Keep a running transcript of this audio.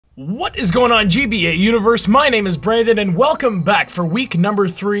What is going on, GBA universe? My name is Brandon and welcome back for week number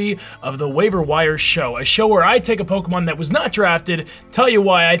 3 of the Waiver Wire show. A show where I take a Pokemon that was not drafted, tell you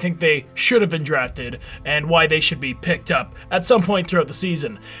why I think they should have been drafted, and why they should be picked up at some point throughout the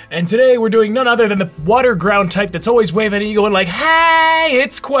season. And today we're doing none other than the water ground type that's always waving at you going like, hey,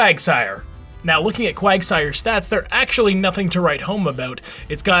 it's Quagsire. Now, looking at Quagsire's stats, they're actually nothing to write home about.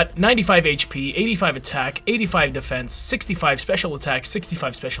 It's got 95 HP, 85 attack, 85 defense, 65 special attack,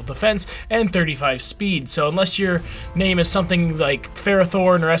 65 special defense, and 35 speed. So unless your name is something like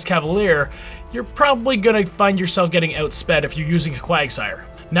Ferrothorn or Escavalier, you're probably going to find yourself getting outsped if you're using a Quagsire.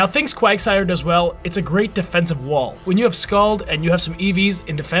 Now, things Quagsire does well, it's a great defensive wall. When you have Scald and you have some EVs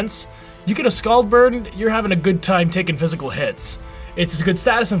in defense, you get a Scald burn, you're having a good time taking physical hits. It's a good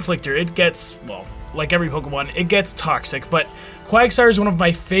status inflictor. It gets, well, like every Pokemon, it gets toxic, but Quagsire is one of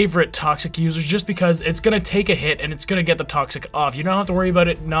my favorite toxic users just because it's going to take a hit and it's going to get the toxic off. You don't have to worry about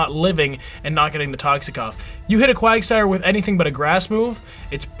it not living and not getting the toxic off. You hit a Quagsire with anything but a grass move,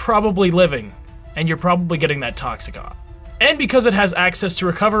 it's probably living, and you're probably getting that toxic off. And because it has access to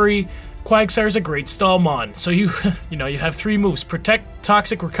recovery, Quagsire is a great stallmon. So you have 3 moves: Protect,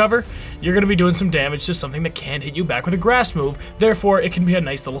 Toxic, Recover. You're going to be doing some damage to something that can't hit you back with a grass move, therefore it can be a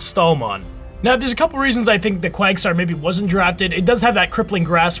nice little stallmon. Now, there's a couple reasons I think that Quagsire maybe wasn't drafted. It does have that crippling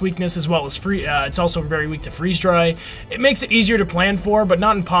grass weakness as well as it's also very weak to freeze dry. It makes it easier to plan for, but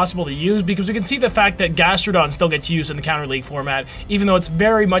not impossible to use, because we can see the fact that Gastrodon still gets used in the Counter League format, even though it's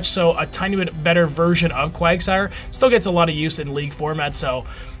very much so a tiny bit better version of Quagsire. Still gets a lot of use in League format, so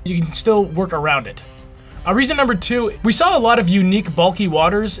you can still work around it. Reason number 2, we saw a lot of unique bulky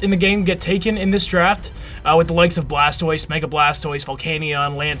waters in the game get taken in this draft, with the likes of Blastoise, Mega Blastoise,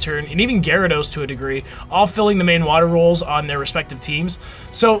 Volcanion, Lantern, and even Gyarados to a degree, all filling the main water roles on their respective teams.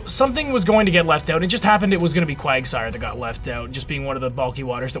 So something was going to get left out. It just happened it was going to be Quagsire that got left out, just being one of the bulky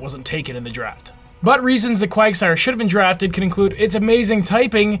waters that wasn't taken in the draft. But reasons that Quagsire should have been drafted can include its amazing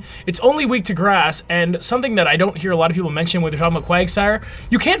typing, it's only weak to grass, and something that I don't hear a lot of people mention when they're talking about Quagsire,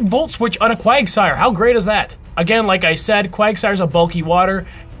 you can't Volt Switch on a Quagsire. How great is that? Again, like I said, Quagsire's a bulky water.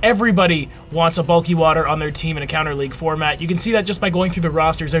 Everybody wants a bulky water on their team in a Counter League format. You can see that just by going through the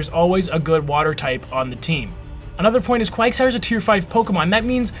rosters. There's always a good water type on the team. Another point is Quagsire is a tier 5 Pokemon. That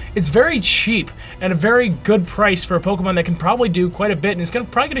means it's very cheap and a very good price for a Pokemon that can probably do quite a bit and is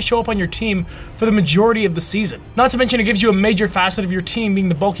probably going to show up on your team for the majority of the season. Not to mention it gives you a major facet of your team being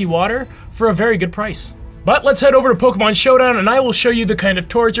the bulky water for a very good price. But let's head over to Pokemon Showdown and I will show you the kind of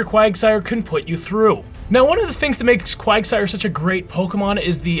torture Quagsire can put you through. Now, one of the things that makes Quagsire such a great Pokemon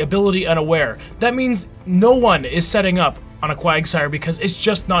is the ability Unaware. That means no one is setting up on a Quagsire because it's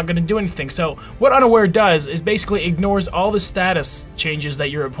just not going to do anything. So what Unaware does is basically ignores all the status changes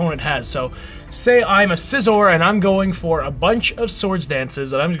that your opponent has. So say I'm a Scizor and I'm going for a bunch of swords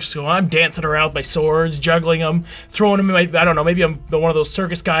dances and I'm dancing around with my swords, juggling them, throwing them in my, I don't know, maybe I'm one of those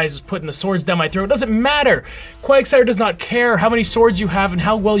circus guys who's putting the swords down my throat. It doesn't matter. Quagsire does not care how many swords you have and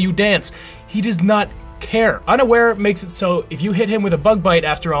how well you dance. He does not care. Unaware makes it so if you hit him with a bug bite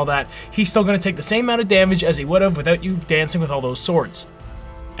after all that, he's still going to take the same amount of damage as he would have without you dancing with all those swords.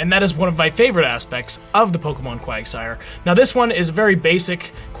 And that is one of my favorite aspects of the Pokemon Quagsire. Now, this one is very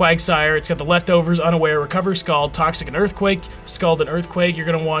basic Quagsire. It's got the leftovers, Unaware, Recover, Scald, Toxic, and Earthquake. Scald and Earthquake, you're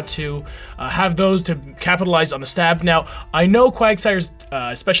going to want to have those to capitalize on the stab. Now, I know Quagsire's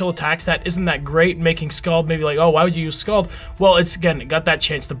special attack stat isn't that great, making Scald maybe like, oh, why would you use Scald? Well, it's, again, got that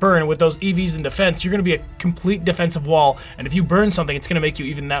chance to burn. With those EVs in defense, you're going to be a complete defensive wall, and if you burn something, it's going to make you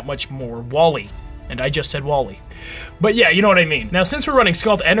even that much more wally. And I just said Wally. But yeah, you know what I mean. Now, since we're running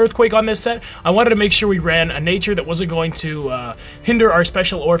Scald and Earthquake on this set, I wanted to make sure we ran a nature that wasn't going to hinder our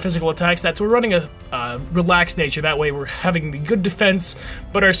special or physical attack stats. So we're running a relaxed nature. That way we're having the good defense,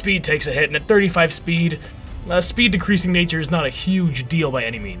 but our speed takes a hit. And at 35 speed, speed decreasing nature is not a huge deal by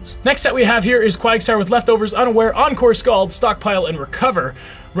any means. Next set we have here is Quagsire with leftovers, Unaware, Encore, Scald, Stockpile, and Recover.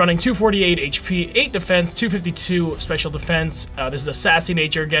 Running 248 HP, 8 defense, 252 special defense. This is a sassy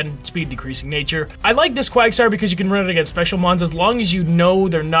nature, again, speed decreasing nature. I like this Quagsire because you can run it against special mons. As long as you know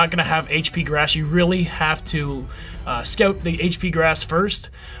they're not going to have HP grass, you really have to scout the HP grass first.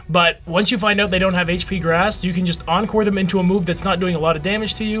 But once you find out they don't have HP grass, you can just encore them into a move that's not doing a lot of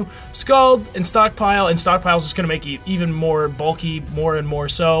damage to you. Scald and Stockpile, and Stockpile's just going to make you even more bulky, more and more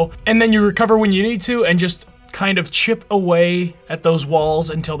so. And then you recover when you need to, and just kind of chip away at those walls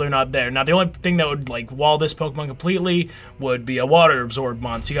until they're not there. Now, the only thing that would like wall this Pokemon completely would be a water absorbed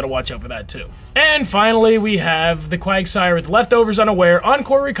mon, so you gotta watch out for that too. And finally, we have the Quagsire with leftovers, Unaware,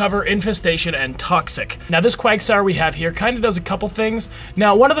 Encore, Recover, Infestation, and Toxic. Now, this Quagsire we have here kind of does a couple things.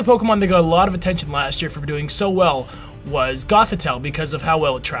 Now, one of the Pokemon that got a lot of attention last year for doing so well was Gothitelle because of how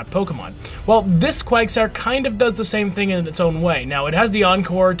well it trapped Pokemon. Well, this Quagsire kind of does the same thing in its own way. Now, it has the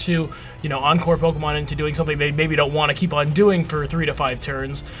Encore to, Encore Pokemon into doing something they maybe don't want to keep on doing for 3 to 5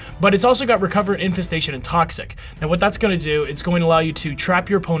 turns, but it's also got Recover, Infestation, and Toxic. Now, what that's going to do, it's going to allow you to trap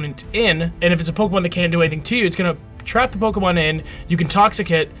your opponent in, and if it's a Pokemon that can't do anything to you, it's going to trap the Pokemon in, you can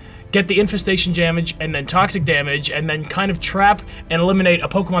Toxic it, get the Infestation damage, and then Toxic damage, and then kind of trap and eliminate a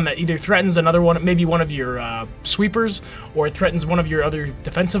Pokemon that either threatens another one, maybe one of your sweepers, or threatens one of your other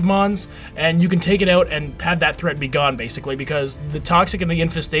defensive mons, and you can take it out and have that threat be gone, basically, because the Toxic and the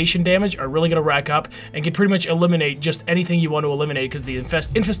Infestation damage are really going to rack up and can pretty much eliminate just anything you want to eliminate, because the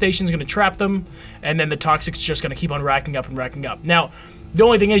Infestation is going to trap them, and then the Toxic's just going to keep on racking up and racking up. Now, the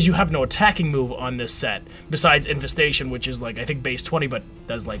only thing is you have no attacking move on this set, besides Infestation, which is like, I think base 20, but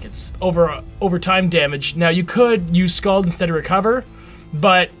does like its overtime damage. Now you could use Scald instead of Recover,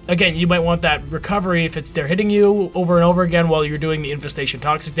 but again, you might want that recovery if they're hitting you over and over again while you're doing the Infestation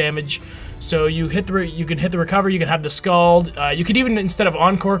Toxic damage. So you can hit the Recover, you can have the Scald. You could even, instead of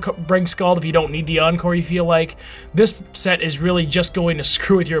Encore, bring Scald if you don't need the Encore, you feel like. This set is really just going to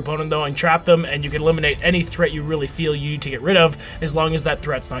screw with your opponent though and trap them, and you can eliminate any threat you really feel you need to get rid of, as long as that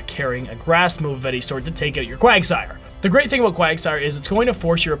threat's not carrying a grass move of any sort to take out your Quagsire. The great thing about Quagsire is it's going to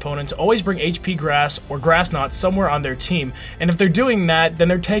force your opponent to always bring HP Grass or Grass Knot somewhere on their team, and if they're doing that, then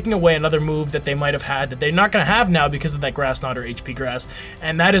they're taking away another move that they might have had that they're not going to have now because of that Grass Knot or HP Grass,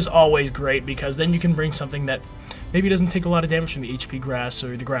 and that is always great because then you can bring something that maybe doesn't take a lot of damage from the HP Grass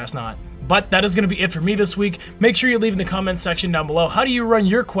or the Grass Knot. But that is going to be it for me this week. Make sure you leave in the comments section down below, how do you run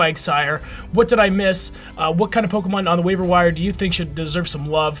your Quagsire? What did I miss? What kind of Pokemon on the waiver wire do you think should deserve some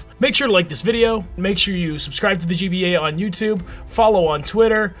love? Make sure to like this video. Make sure you subscribe to the GBA on YouTube. Follow on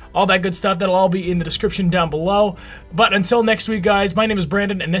Twitter. All that good stuff. That'll all be in the description down below. But until next week, guys, my name is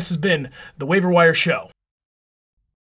Brandon, and this has been the Waiver Wire Show.